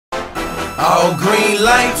All green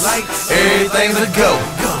lights, everything's a go.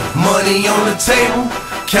 Money on the table,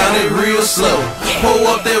 count it real slow. Pull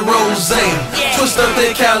up that rosé, twist up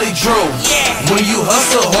that Cali Dro. When you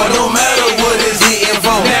hustle hard, don't matter what is hitting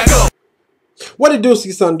for. Now go. What it do,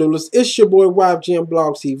 son doodlers? It's your boy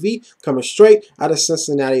YfgmBlogTv coming straight out of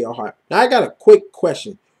Cincinnati, Ohio. Now I got a quick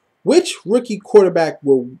question. Which rookie quarterback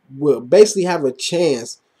will basically have a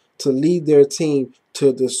chance to lead their team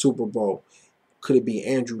to the Super Bowl? Could it be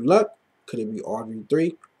Andrew Luck? Could it be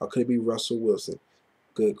RG3? Or could it be Russell Wilson?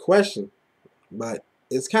 Good question. But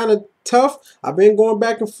it's kind of tough. I've been going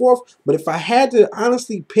back and forth. But if I had to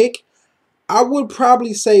honestly pick, I would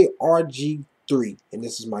probably say RG3. And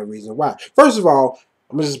this is my reason why. First of all,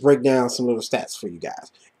 I'm going to just break down some little stats for you guys.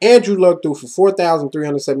 Andrew Luck threw for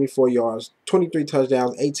 4,374 yards, 23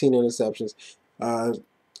 touchdowns, 18 interceptions.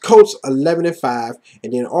 Colts 11-5,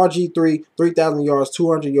 and then RG3 3,000 yards,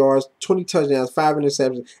 200 yards, 20 touchdowns, 5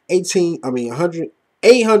 interceptions,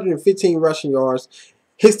 815 rushing yards.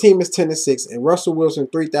 His team is 10-6, and Russell Wilson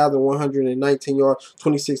 3,119 yards,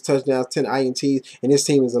 26 touchdowns, 10 INTs, and his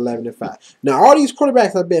team is 11-5. Now all these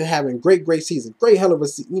quarterbacks have been having great seasons, great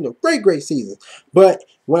seasons. But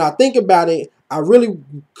when I think about it, I really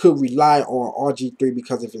could rely on RG3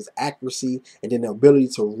 because of his accuracy and then the ability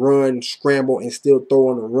to run, scramble, and still throw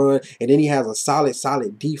on the run. And then he has a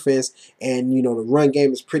solid defense, and the run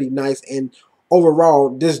game is pretty nice. And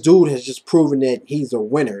overall, this dude has just proven that he's a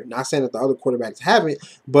winner. Not saying that the other quarterbacks haven't,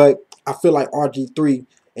 but I feel like RG3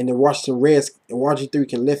 and the Washington Redskins, and RG3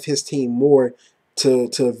 can lift his team more to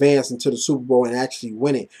advance into the Super Bowl and actually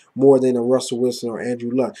win it more than a Russell Wilson or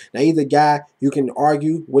Andrew Luck. Now, either guy, you can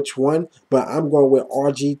argue which one, but I'm going with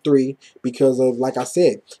RG3 because of, like I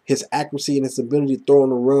said, his accuracy and his ability to throw on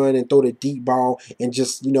the run and throw the deep ball and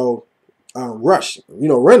just, rush,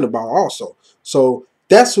 run the ball also. So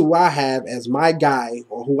that's who I have as my guy,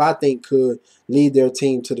 or who I think could lead their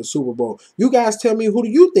team to the Super Bowl. You guys tell me, who do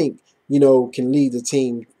you think, can lead the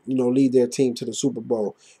team, lead their team to the Super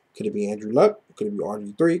Bowl? Could it be Andrew Luck? Could it be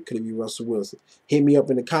RG3? Could it be Russell Wilson? Hit me up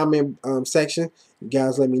in the comment section. You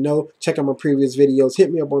guys let me know. Check out my previous videos.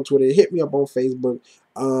 Hit me up on Twitter. Hit me up on Facebook.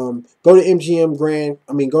 Go to go to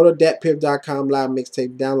datpiff.com live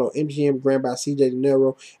mixtape. Download MGM Grand by CJ De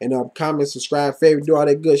Niro. And comment, subscribe, favorite, do all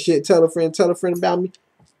that good shit. Tell a friend about me.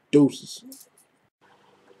 Deuces.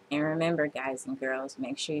 And remember, guys and girls,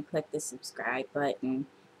 make sure you click the subscribe button,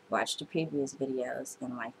 watch the previous videos,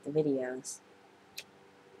 and like the videos.